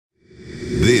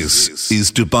This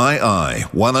is Dubai Eye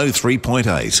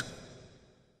 103.8.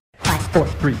 5, 4,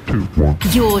 3, 2, 1.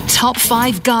 Your top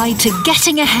 5 guide to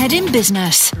getting ahead in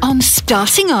business on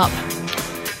Starting Up.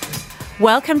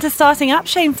 Welcome to Starting Up,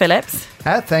 Shane Phillips.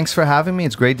 Thanks for having me.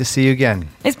 It's great to see you again.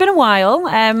 It's been a while,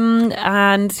 and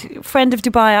friend of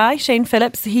Dubai Eye, Shane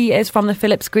Phillips, he is from the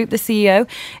Phillips Group, the CEO.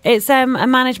 It's a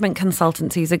management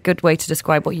consultancy is a good way to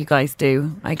describe what you guys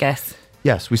do, I guess.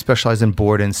 Yes, we specialize in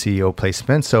board and CEO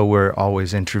placement, so we're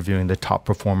always interviewing the top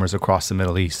performers across the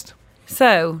Middle East.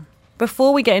 So,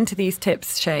 before we get into these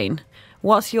tips, Shane,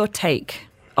 what's your take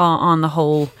on the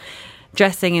whole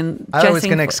dressing and I thought I was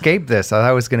going to escape this. I thought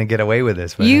I was going to get away with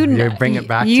this. But you bring it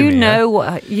back to me. You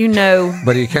know.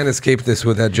 But you can't escape this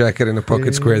with that jacket and a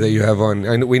pocket square that you have on.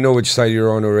 And we know which side you're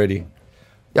on already.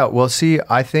 Yeah, well, see,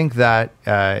 I think that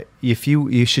if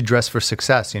you should dress for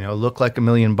success, look like $1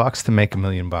 million to make $1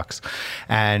 million.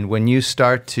 And when you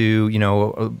start to,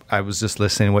 I was just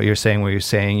listening to what you're saying,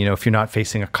 if you're not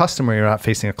facing a customer, you're not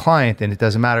facing a client, then it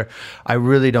doesn't matter. I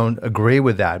really don't agree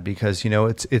with that because,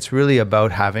 it's really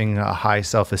about having a high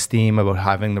self-esteem, about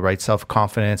having the right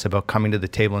self-confidence, about coming to the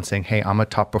table and saying, hey, I'm a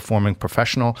top performing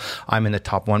professional. I'm in the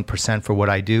top 1% for what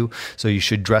I do. So you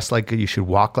should dress like it. You should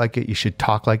walk like it. You should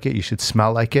talk like it. You should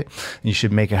smell like it. And you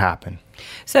should make it happen.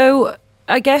 So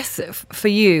I guess for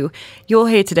you, you're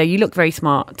here today. You look very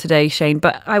smart today, Shane.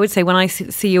 But I would say when I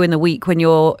see you in the week, when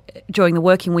you're during the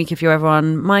working week, if you're ever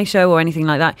on my show or anything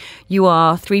like that, you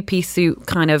are 3-piece suit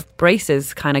kind of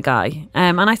braces kind of guy.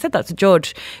 And I said that to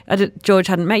George. George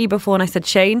hadn't met you before. And I said,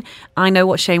 Shane, I know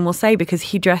what Shane will say because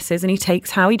he dresses and he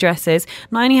takes how he dresses.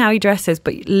 Not only how he dresses,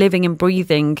 but living and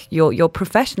breathing your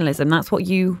professionalism. That's what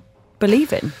you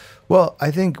believe in. Well,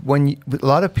 I think a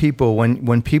lot of people,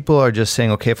 when people are just saying,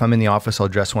 okay, if I'm in the office, I'll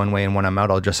dress one way, and when I'm out,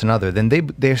 I'll dress another, then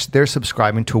they're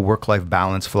subscribing to a work-life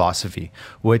balance philosophy,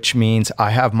 which means I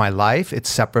have my life, it's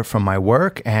separate from my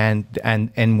work, and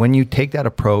when you take that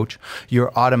approach,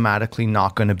 you're automatically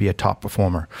not going to be a top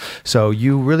performer. So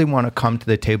you really want to come to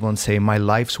the table and say, my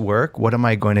life's work, what am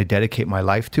I going to dedicate my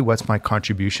life to? What's my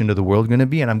contribution to the world going to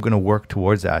be? And I'm going to work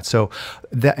towards that. So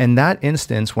in that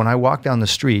instance, when I walk down the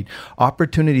street,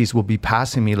 opportunities will be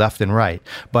passing me left and right,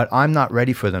 but I'm not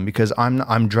ready for them because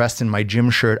I'm dressed in my gym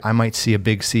shirt. I might see a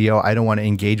big CEO. I don't want to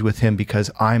engage with him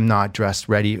because I'm not dressed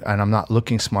ready and I'm not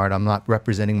looking smart. I'm not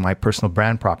representing my personal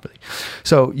brand properly.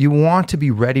 So you want to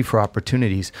be ready for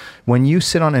opportunities. When you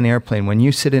sit on an airplane, when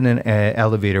you sit in an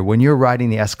elevator, when you're riding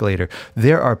the escalator,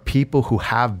 there are people who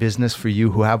have business for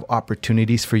you, who have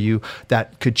opportunities for you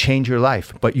that could change your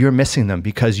life, but you're missing them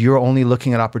because you're only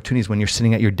looking at opportunities when you're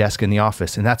sitting at your desk in the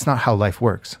office, and that's not how life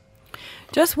works.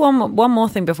 Just one more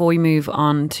thing before we move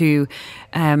on to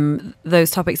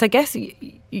those topics. I guess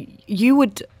you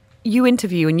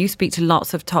interview and you speak to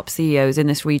lots of top CEOs in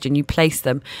this region. You place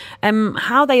them.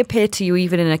 How they appear to you,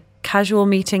 even in a casual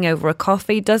meeting over a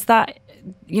coffee, does that?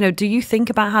 Do you think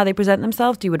about how they present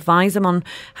themselves? Do you advise them on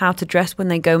how to dress when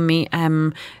they go meet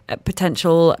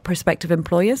potential prospective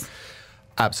employers?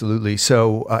 Absolutely.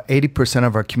 So 80%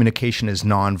 of our communication is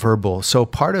nonverbal. So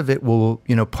part of it will,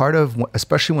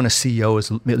 especially when a CEO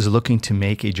is looking to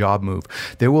make a job move,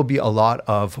 there will be a lot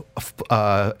of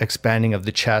expanding of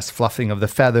the chest, fluffing of the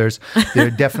feathers.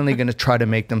 They're definitely going to try to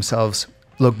make themselves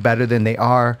look better than they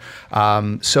are.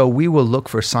 So we will look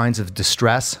for signs of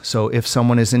distress. So if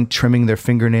someone isn't trimming their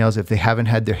fingernails, if they haven't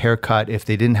had their hair cut, if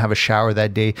they didn't have a shower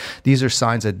that day, these are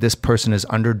signs that this person is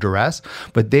under duress,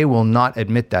 but they will not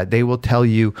admit that. They will tell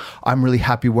you, I'm really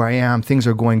happy where I am. Things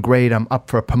are going great. I'm up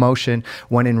for a promotion,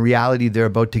 when in reality, they're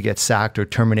about to get sacked or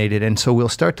terminated. And so we'll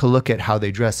start to look at how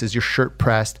they dress. Is your shirt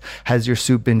pressed? Has your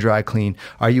suit been dry cleaned?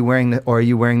 Are you wearing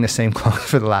the same clothes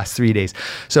for the last 3 days?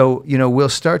 So, we'll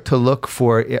start to look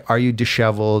for, are you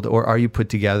disheveled or are you put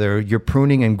together? You're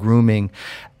pruning and grooming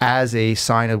as a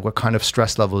sign of what kind of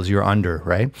stress levels you're under,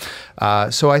 right?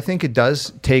 So I think it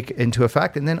does take into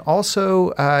effect. And then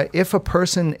also, if a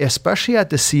person, especially at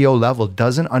the CEO level,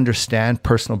 doesn't understand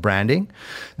personal branding,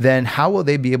 then how will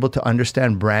they be able to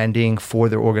understand branding for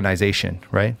their organization,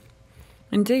 right?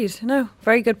 Indeed. No,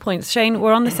 very good points. Shane,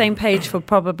 we're on the same page for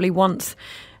probably once.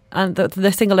 And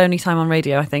the single only time on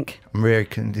radio, I think.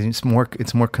 It's more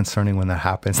concerning when that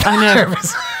happens. I know.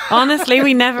 Honestly,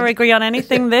 we never agree on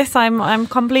anything. I'm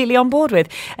completely on board with.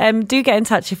 Do get in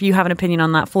touch if you have an opinion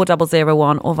on that,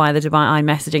 4001 or via the Dubai Eye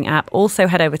messaging app. Also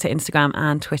head over to Instagram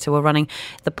and Twitter. We're running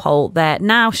the poll there.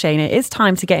 Now, Shane, it is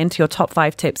time to get into your top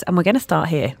 5 tips, and we're going to start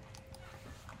here.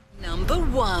 Number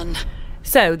 1.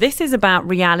 So this is about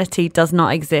reality does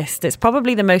not exist. It's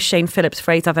probably the most Shane Phillips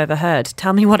phrase I've ever heard.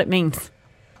 Tell me what it means.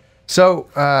 So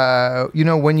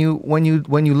when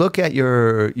you look at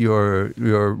your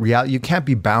reality, you can't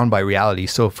be bound by reality.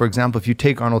 So, for example, if you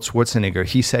take Arnold Schwarzenegger,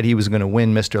 he said he was going to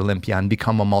win Mr. Olympia and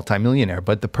become a multimillionaire,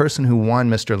 but the person who won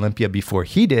Mr. Olympia before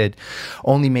he did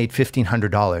only made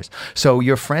 $1,500. So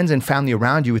your friends and family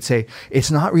around you would say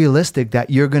it's not realistic that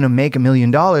you're going to make $1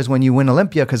 million when you win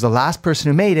Olympia because the last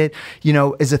person who made it,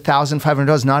 is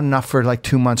 $1,500, not enough for like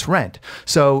 2 months' rent.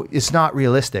 So it's not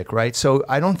realistic, right? So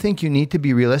I don't think you need to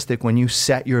be realistic when you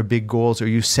set your big goals or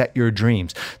you set your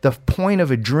dreams. The point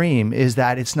of a dream is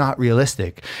that it's not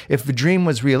realistic. If a dream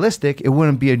was realistic, it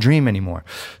wouldn't be a dream anymore.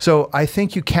 So I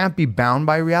think you can't be bound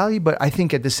by reality, but I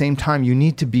think at the same time, you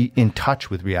need to be in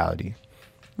touch with reality.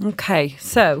 Okay,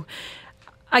 so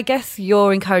I guess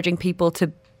you're encouraging people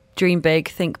to dream big,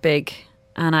 think big,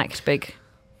 and act big.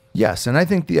 Yes, and I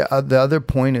think the other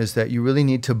point is that you really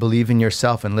need to believe in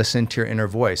yourself and listen to your inner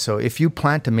voice. So if you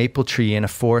plant a maple tree in a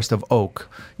forest of oak,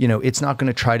 it's not going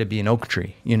to try to be an oak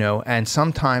tree, And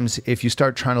sometimes if you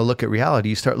start trying to look at reality,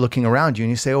 you start looking around you and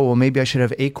you say, oh, well, maybe I should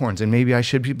have acorns and maybe I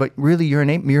should be, but really you're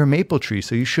a maple tree,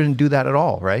 so you shouldn't do that at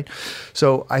all, right?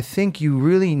 So I think you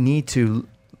really need to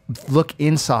look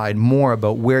inside more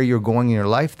about where you're going in your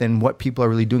life than what people are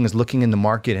really doing is looking in the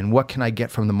market and what can I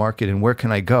get from the market and where can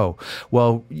I go?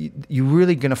 Well, you're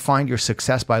really going to find your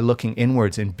success by looking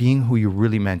inwards and being who you're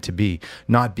really meant to be,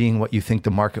 not being what you think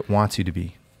the market wants you to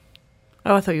be.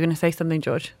 Oh, I thought you were going to say something,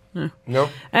 George. No.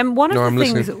 One of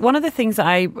Listening. One of the things that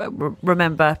I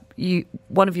remember,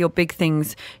 one of your big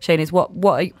things, Shane, is what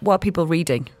are people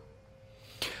reading?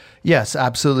 Yes,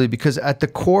 absolutely. Because at the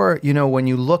core, when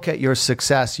you look at your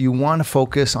success, you want to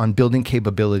focus on building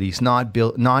capabilities, not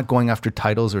going after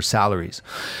titles or salaries.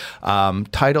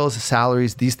 Titles,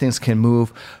 salaries, these things can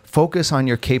move. Focus on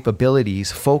your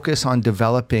capabilities. Focus on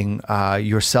developing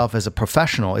yourself as a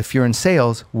professional. If you're in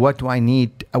sales, what do I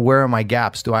need? Where are my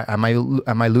gaps? Am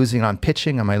I losing on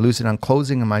pitching? Am I losing on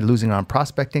closing? Am I losing on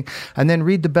prospecting? And then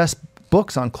read the best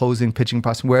books on closing, pitching,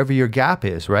 prospecting, wherever your gap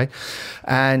is, right?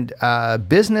 And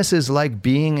business is like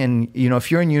being in, if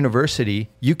you're in university,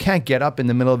 you can't get up in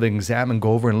the middle of an exam and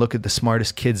go over and look at the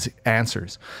smartest kids'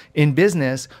 answers. In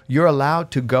business, you're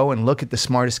allowed to go and look at the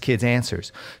smartest kids'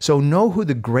 answers. So know who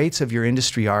the greats of your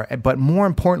industry are, but more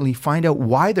importantly, find out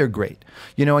why they're great.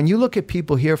 And you look at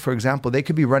people here, for example, they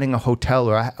could be running a hotel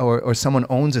or someone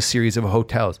owns a series of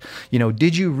hotels.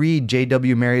 Did you read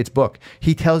J.W. Marriott's book?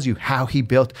 He tells you how he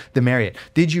built the Marriott.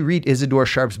 Did you read Isidore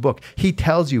Sharp's book? He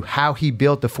tells you how he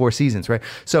built the Four Seasons, right?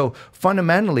 So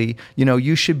fundamentally,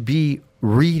 you should be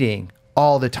reading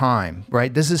all the time,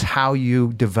 right? This is how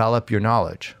you develop your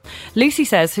knowledge. Lucy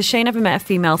says, has Shane ever met a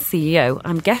female CEO?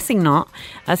 I'm guessing not,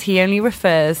 as he only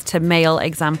refers to male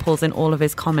examples in all of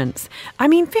his comments.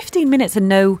 15 minutes and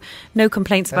no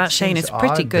complaints about Shane is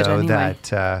pretty good though, anyway.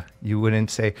 That you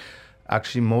wouldn't say.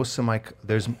 Actually, most of I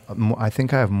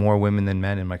think I have more women than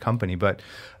men in my company, but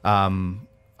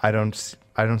I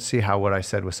don't see how what I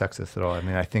said was sexist at all.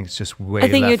 I think it's just way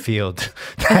left field.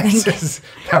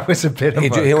 That was a bit of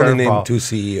a He only named curveball. 2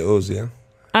 CEOs, yeah?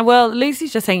 Well,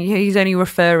 Lucy's just saying he's only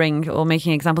referring or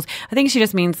making examples. I think she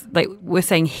just means like we're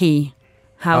saying he.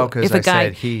 How if a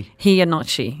guy said he and not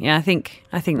she. Yeah, I think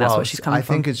that's what she's coming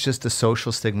from. I think it's just a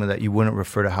social stigma that you wouldn't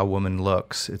refer to how a woman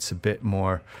looks. It's a bit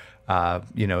more.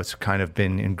 It's kind of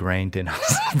been ingrained in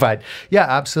us. But yeah,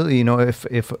 absolutely.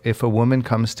 If a woman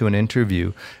comes to an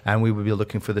interview and we would be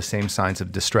looking for the same signs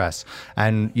of distress,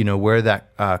 and where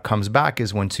that comes back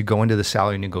is once you go into the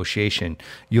salary negotiation,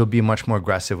 you'll be much more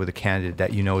aggressive with a candidate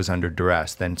that is under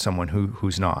duress than someone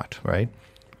who's not, right?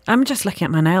 I'm just looking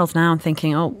at my nails now and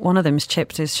thinking, oh, one of them's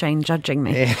chipped. Is Shane judging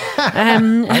me?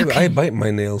 I bite my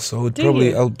nails, so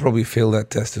I'll probably fail that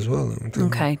test as well.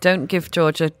 Okay, don't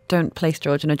place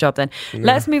George in a job then. Yeah.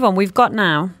 Let's move on. We've got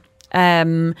now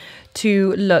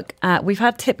to look at, we've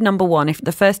had tip number 1. If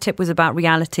the first tip was about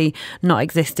reality not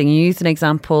existing, you used an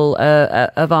example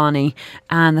of Arnie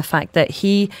and the fact that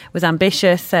he was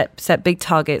ambitious, set big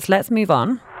targets. Let's move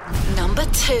on. Number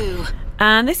 2.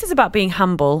 And this is about being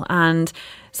humble and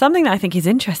something that I think is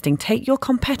interesting. Take your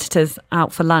competitors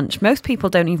out for lunch. Most people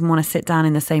don't even want to sit down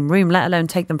in the same room, let alone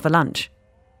take them for lunch.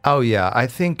 Oh, yeah. I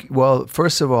think, well,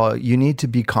 first of all, you need to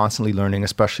be constantly learning,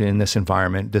 especially in this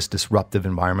environment, this disruptive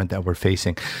environment that we're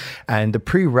facing. And the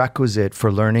prerequisite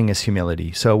for learning is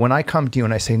humility. So when I come to you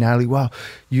and I say, Natalie, wow,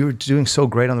 you're doing so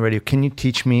great on the radio. Can you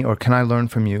teach me or can I learn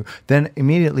from you? Then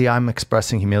immediately I'm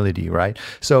expressing humility, right?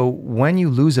 So when you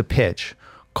lose a pitch,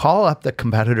 call up the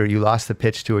competitor you lost the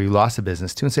pitch to or you lost the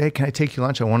business to and say, hey, can I take you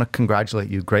lunch? I want to congratulate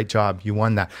you. Great job. You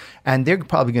won that. And they're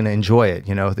probably going to enjoy it.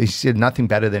 They said nothing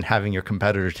better than having your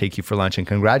competitor take you for lunch and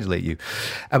congratulate you.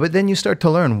 But then you start to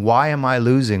learn, why am I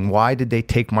losing? Why did they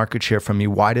take market share from me?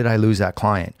 Why did I lose that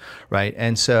client? Right?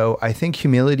 And so I think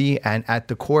humility and at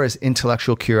the core is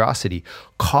intellectual curiosity.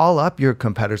 Call up your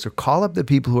competitors or call up the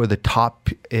people who are the top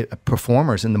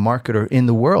performers in the market or in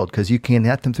the world, because you can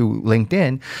get them through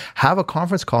LinkedIn. Have a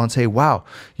conference call and say, wow,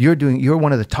 you're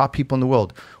one of the top people in the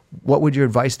world. What would your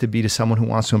advice to be to someone who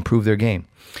wants to improve their game?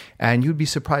 And you'd be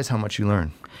surprised how much you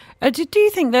learn. Do you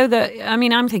think, though, that,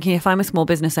 I'm thinking if I'm a small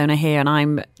business owner here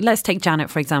and let's take Janet,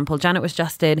 for example. Janet was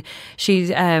just in, she's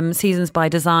Seasons by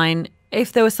Design.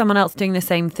 If there was someone else doing the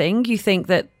same thing, you think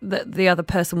that the other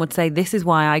person would say, this is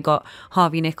why I got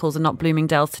Harvey Nichols and not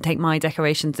Bloomingdale's to take my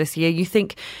decorations this year? You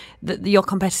think that your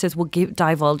competitors will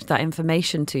divulge that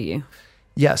information to you?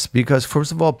 Yes, because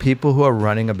first of all, people who are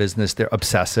running a business, they're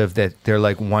obsessive, that they're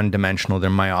like one-dimensional, they're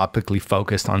myopically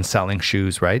focused on selling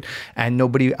shoes, right? And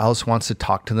nobody else wants to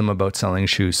talk to them about selling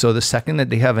shoes. So the second that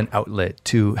they have an outlet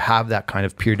to have that kind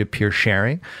of peer-to-peer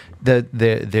sharing, they're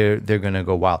going to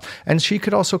go wild. And she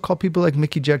could also call people like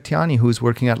Mickey Jagtiani, who's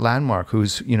working at Landmark,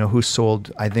 who's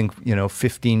sold, I think,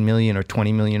 15 million or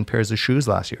 20 million pairs of shoes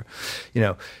last year.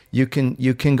 You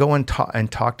can go and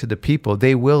talk to the people.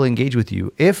 They will engage with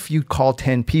you. If you call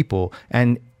 10 people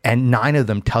and 9 of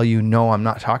them tell you, no, I'm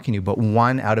not talking to you, but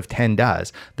 1 out of 10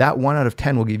 does, that 1 out of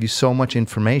 10 will give you so much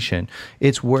information.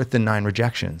 It's worth the 9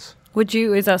 rejections.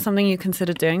 Is that something you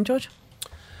consider doing, George?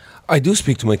 I do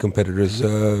speak to my competitors.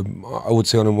 I would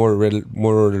say on a more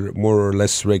or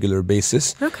less regular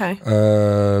basis. Okay.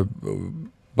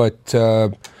 But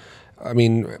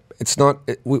it's not.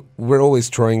 We're always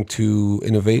trying to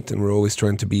innovate, and we're always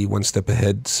trying to be one step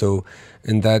ahead. So,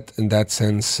 in that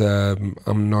sense,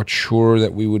 I'm not sure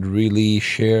that we would really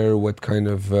share what kind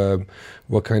of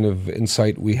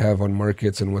insight we have on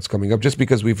markets and what's coming up. Just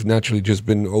because we've naturally just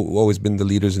always been the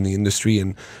leaders in the industry,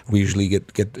 and we usually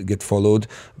get followed.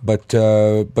 But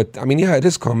it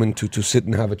is common to sit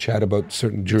and have a chat about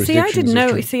certain jurisdictions.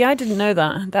 I didn't know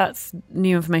that. That's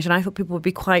new information. I thought people would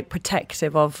be quite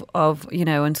protective of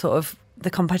and sort of the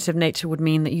competitive nature would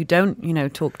mean that you don't,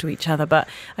 talk to each other. But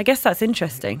I guess that's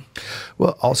interesting.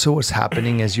 Well, also what's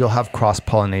happening is you'll have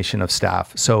cross-pollination of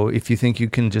staff. So if you think you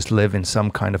can just live in some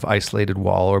kind of isolated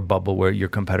wall or bubble where your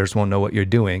competitors won't know what you're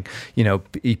doing,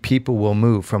 people will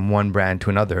move from one brand to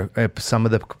another. Some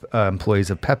of the employees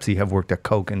of Pepsi have worked at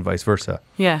Coke and vice versa.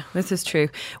 Yeah, this is true.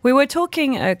 We were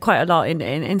talking quite a lot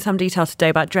in some detail today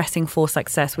about dressing for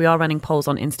success. We are running polls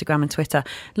on Instagram and Twitter.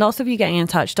 Lots of you getting in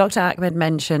touch. Dr. Ahmed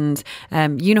mentioned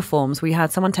uniforms. We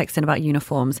had someone text in about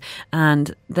uniforms,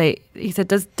 and he said,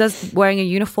 does wearing a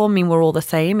uniform mean we're all the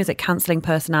same? Is it cancelling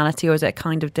personality, or is it a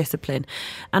kind of discipline?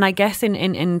 And I guess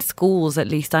in schools, at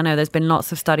least, I know there's been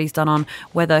lots of studies done on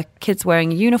whether kids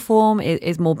wearing a uniform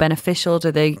is more beneficial.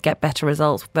 Do they get better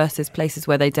results versus places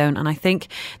where they don't? And I think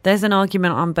there's an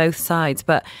argument on both sides,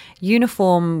 but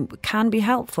uniform can be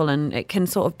helpful, and it can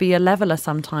sort of be a leveler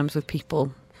sometimes with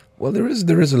people. Well, there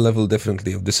is a level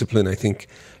definitely of discipline. I think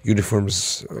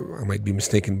uniforms, I might be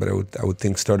mistaken, but I would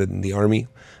think started in the army,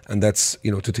 and that's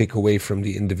to take away from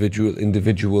the individual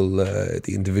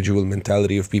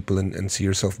mentality of people and see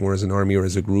yourself more as an army or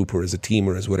as a group or as a team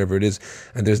or as whatever it is.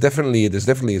 And there's definitely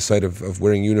a side of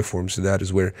wearing uniforms. So that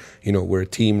is where we're a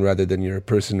team rather than you're a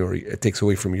person, or it takes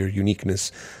away from your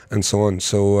uniqueness and so on.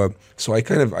 So I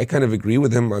kind of agree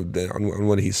with him on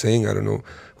what he's saying. I don't know,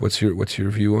 what's your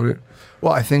view on it?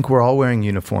 Well, I think we're all wearing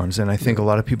uniforms, and I think a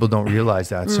lot of people don't realize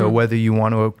that. So whether you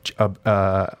want to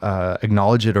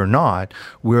acknowledge it or not,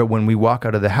 when we walk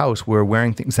out of the house, we're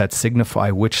wearing things that signify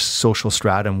which social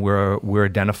stratum we're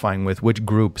identifying with, which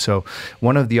group. So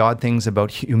one of the odd things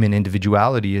about human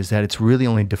individuality is that it's really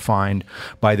only defined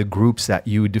by the groups that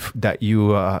you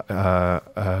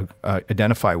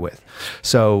identify with.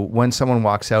 So when someone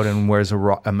walks out and wears a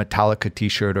Metallica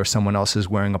t-shirt, or someone else is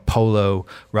wearing a polo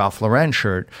Ralph Lauren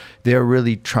shirt, they're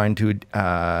really trying to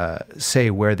say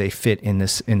where they fit in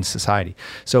society.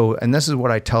 So, and this is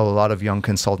what I tell a lot of young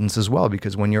consultants as well,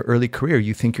 because when you're early career,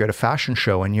 you think you're at a fashion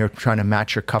show and you're trying to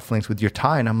match your cufflinks with your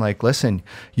tie. And I'm like, listen,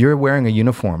 you're wearing a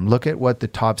uniform. Look at what the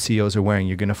top CEOs are wearing.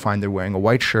 You're going to find they're wearing a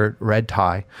white shirt, red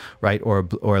tie, right? Or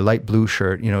a light blue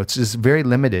shirt. It's just very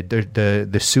limited.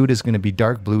 The suit is going to be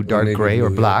dark blue, dark gray, or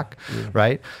black,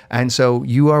 right? And so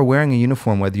you are wearing a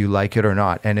uniform whether you like it or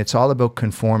not. And it's all about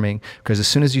conforming, because as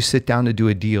soon as you sit down to do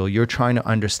a deal, you're trying to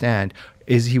understand,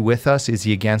 Is he with us? Is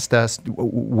he against us?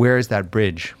 Where is that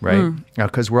bridge, right?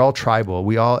 Because we're all tribal.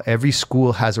 Every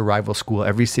school has a rival school.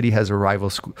 Every city has a rival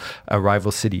school, a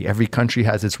rival city. Every country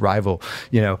has its rival,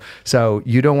 So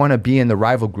you don't want to be in the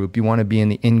rival group. You want to be in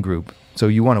the in group. So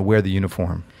you want to wear the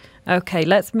uniform. Okay,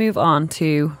 let's move on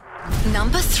to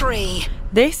Number 3.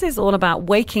 This is all about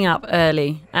waking up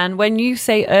early. And when you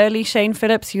say early, Shane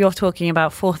Phillips, you're talking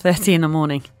about 4:30 in the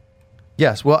morning.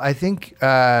 Yes. Well, I think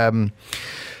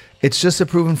it's just a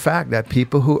proven fact that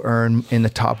people who earn in the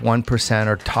top 1%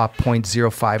 or top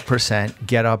 0.05%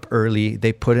 get up early.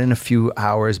 They put in a few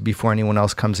hours before anyone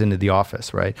else comes into the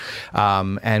office, right?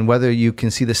 And whether you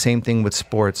can see the same thing with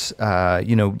sports,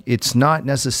 it's not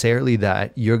necessarily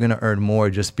that you're going to earn more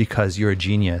just because you're a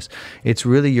genius. It's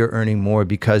really you're earning more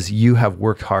because you have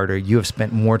worked harder. You have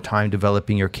spent more time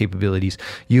developing your capabilities.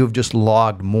 You have just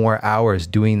logged more hours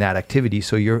doing that activity.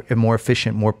 So you're more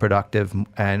efficient, more productive,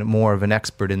 and more of an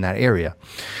expert in that area.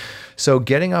 So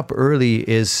getting up early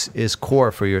is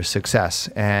core for your success.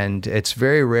 And it's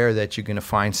very rare that you're going to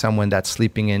find someone that's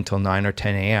sleeping in till 9 or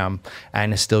 10 a.m.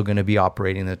 and is still going to be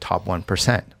operating in the top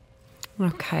 1%.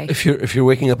 Okay. If you're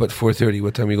waking up at 4:30,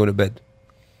 what time are you going to bed?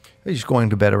 You're just going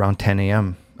to bed around 10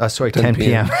 a.m. 10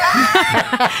 p.m.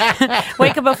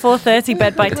 Wake up at 4:30,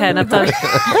 bed by 10. I've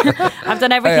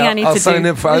done everything I need to do.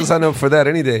 I'll sign up for that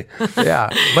any day.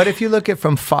 Yeah. But if you look at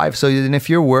from 5, so then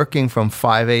if you're working from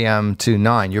 5 a.m. to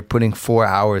 9, you're putting 4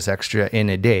 hours extra in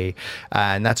a day.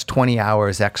 And that's 20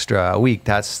 hours extra a week.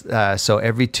 That's so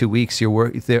every 2 weeks,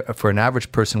 for an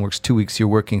average person works 2 weeks, you're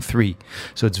working 3.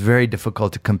 So it's very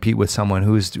difficult to compete with someone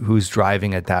who's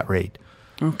driving at that rate.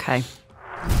 Okay.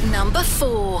 Number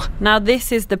 4. Now,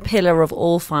 this is the pillar of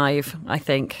all 5, I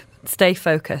think. Stay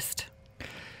focused.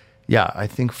 Yeah, I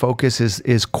think focus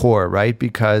is core, right?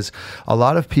 Because a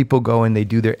lot of people go and they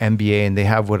do their MBA and they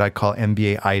have what I call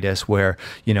MBA-itis, where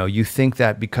you think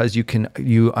that because you can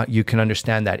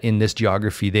understand that in this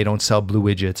geography they don't sell blue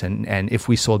widgets, and if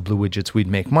we sold blue widgets we'd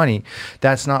make money.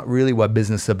 That's not really what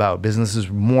business is about. Business is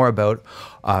more about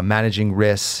managing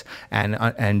risks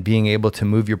and being able to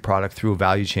move your product through a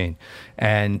value chain,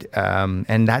 and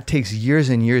that takes years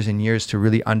and years and years to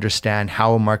really understand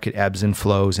how a market ebbs and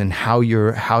flows and how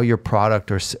your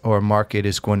product or market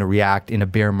is going to react in a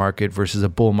bear market versus a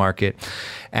bull market,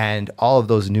 and all of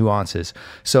those nuances.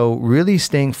 So really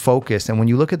staying focused. And when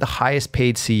you look at the highest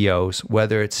paid CEOs,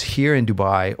 whether it's here in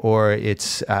Dubai or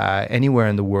it's anywhere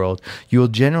in the world, you'll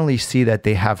generally see that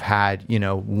they have had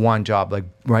one job. Like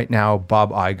right now,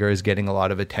 Bob Iger is getting a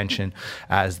lot of attention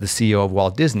as the CEO of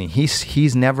Walt Disney.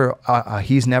 He's never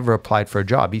applied for a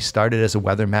job. He started as a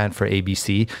weatherman for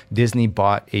ABC. Disney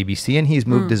bought ABC, and he's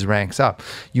moved his ranks up.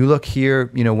 You look here,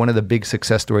 one of the big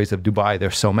success stories of Dubai.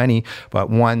 There's so many, but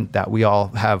one that we all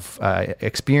have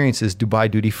experienced is Dubai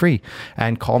Duty Free.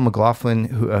 And Colin McLaughlin,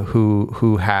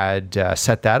 who had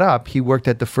set that up, he worked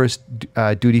at the first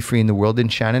duty free in the world in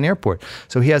Shannon Airport.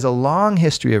 So he has a long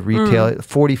history of retail,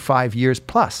 45 years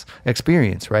plus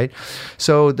experience, right?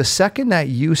 So the second that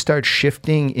you start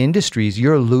shifting industries,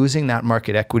 you're losing that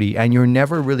market equity, and you're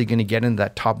never really going to get into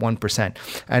that top 1%.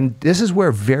 And this is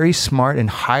where very smart and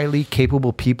highly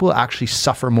capable people actually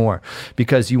suffer more,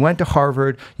 because you went to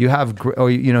Harvard, you're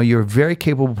a very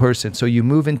capable person. So you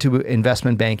move into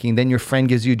investment banking, then your friend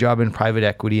gives you a job in private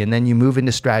equity, and then you move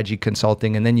into strategy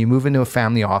consulting, and then you move into a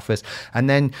family office. And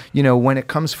then, when it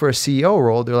comes for a CEO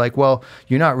role, they're like, well,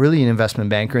 you're not really an investment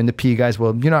banker. And the PE guys,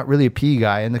 well, you're not really a PE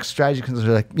guy. And the strategy consultants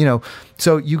are like,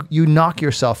 so you knock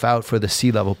yourself out for the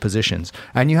C-level positions.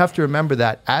 And you have to remember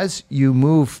that as you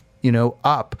move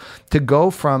up, to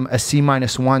go from a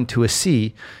C-1 to a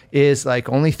C is like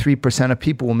only 3% of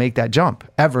people will make that jump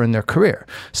ever in their career.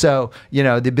 So, the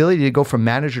ability to go from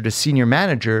manager to senior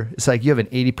manager, it's like you have an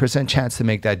 80% chance to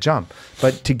make that jump.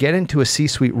 But to get into a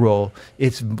C-suite role,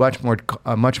 it's much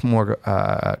more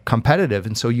competitive.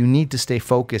 And so you need to stay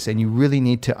focused, and you really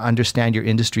need to understand your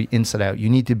industry inside out. You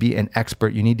need to be an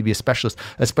expert. You need to be a specialist,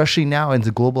 especially now as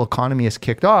the global economy has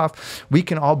kicked off. We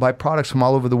can all buy products from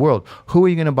all over the world. Who are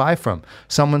you going to buy from?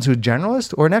 Someone who's a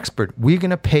generalist or an expert? We're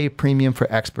going to pay premium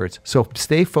for experts. So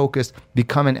stay focused,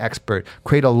 become an expert,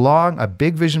 create a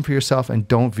big vision for yourself, and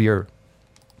don't veer.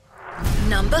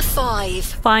 Number 5.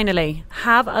 Finally,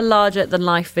 have a larger than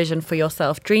life vision for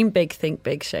yourself. Dream big, think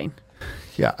big, Shane.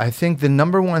 Yeah, I think the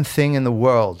number one thing in the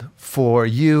world for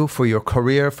you, for your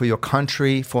career, for your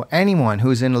country, for anyone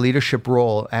who's in a leadership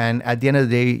role, and at the end of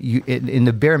the day, in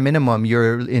the bare minimum,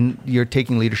 you're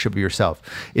taking leadership of yourself,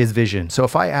 is vision. So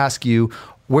if I ask you,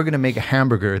 we're going to make a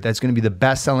hamburger that's going to be the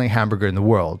best-selling hamburger in the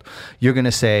world, you're going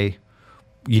to say,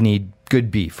 you need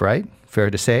good beef, right? Fair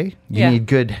to say. You Yeah. need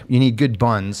good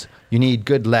buns. You need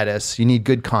good lettuce. You need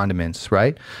good condiments,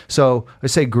 right? So I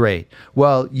say, great.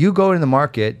 Well, you go in the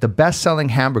market, the best-selling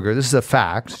hamburger, this is a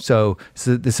fact. So this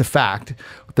is a fact.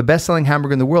 The best-selling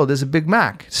hamburger in the world is a Big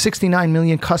Mac. 69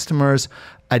 million customers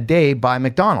a day buy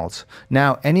McDonald's.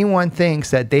 Now, anyone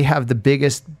thinks that they have the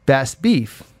biggest, best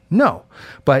beef. No.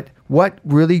 But what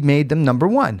really made them number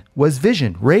one was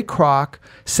vision. Ray Kroc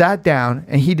sat down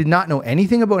and he did not know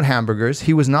anything about hamburgers.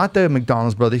 He was not the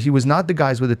McDonald's brother. He was not the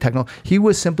guys with the techno. He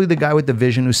was simply the guy with the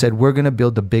vision who said, we're going to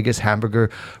build the biggest hamburger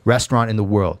restaurant in the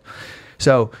world.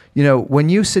 So, when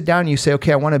you sit down and you say,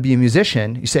 okay, I want to be a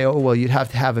musician, you say, oh, well, you'd have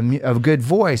to have a good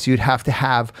voice. You'd have to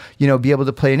have, be able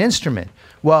to play an instrument.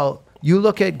 Well, you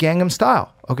look at Gangnam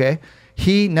Style, okay?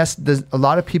 A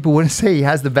lot of people wouldn't say he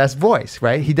has the best voice,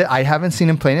 right? I haven't seen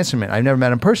him play an instrument. I've never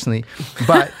met him personally,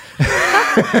 but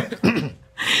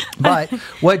but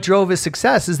what drove his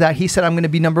success is that he said, I'm going to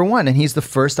be number one. And he's the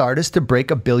first artist to break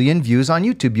 1 billion views on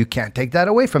YouTube. You can't take that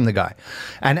away from the guy.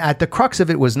 And at the crux of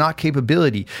it was not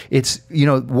capability. It's,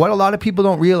 what a lot of people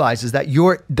don't realize is that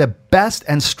you're the best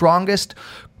and strongest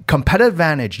competitive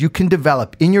advantage you can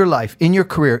develop in your life, in your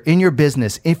career, in your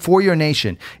business, for your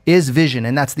nation is vision.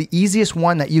 And that's the easiest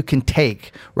one that you can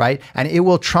take, right? And it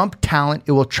will trump talent.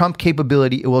 It will trump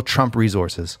capability. It will trump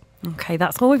resources. Okay,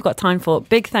 that's all we've got time for.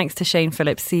 Big thanks to Shane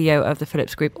Phillips, CEO of the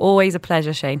Phillips Group. Always a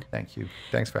pleasure, Shane. Thank you.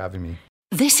 Thanks for having me.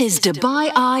 This is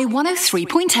Dubai Eye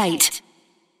 103.8.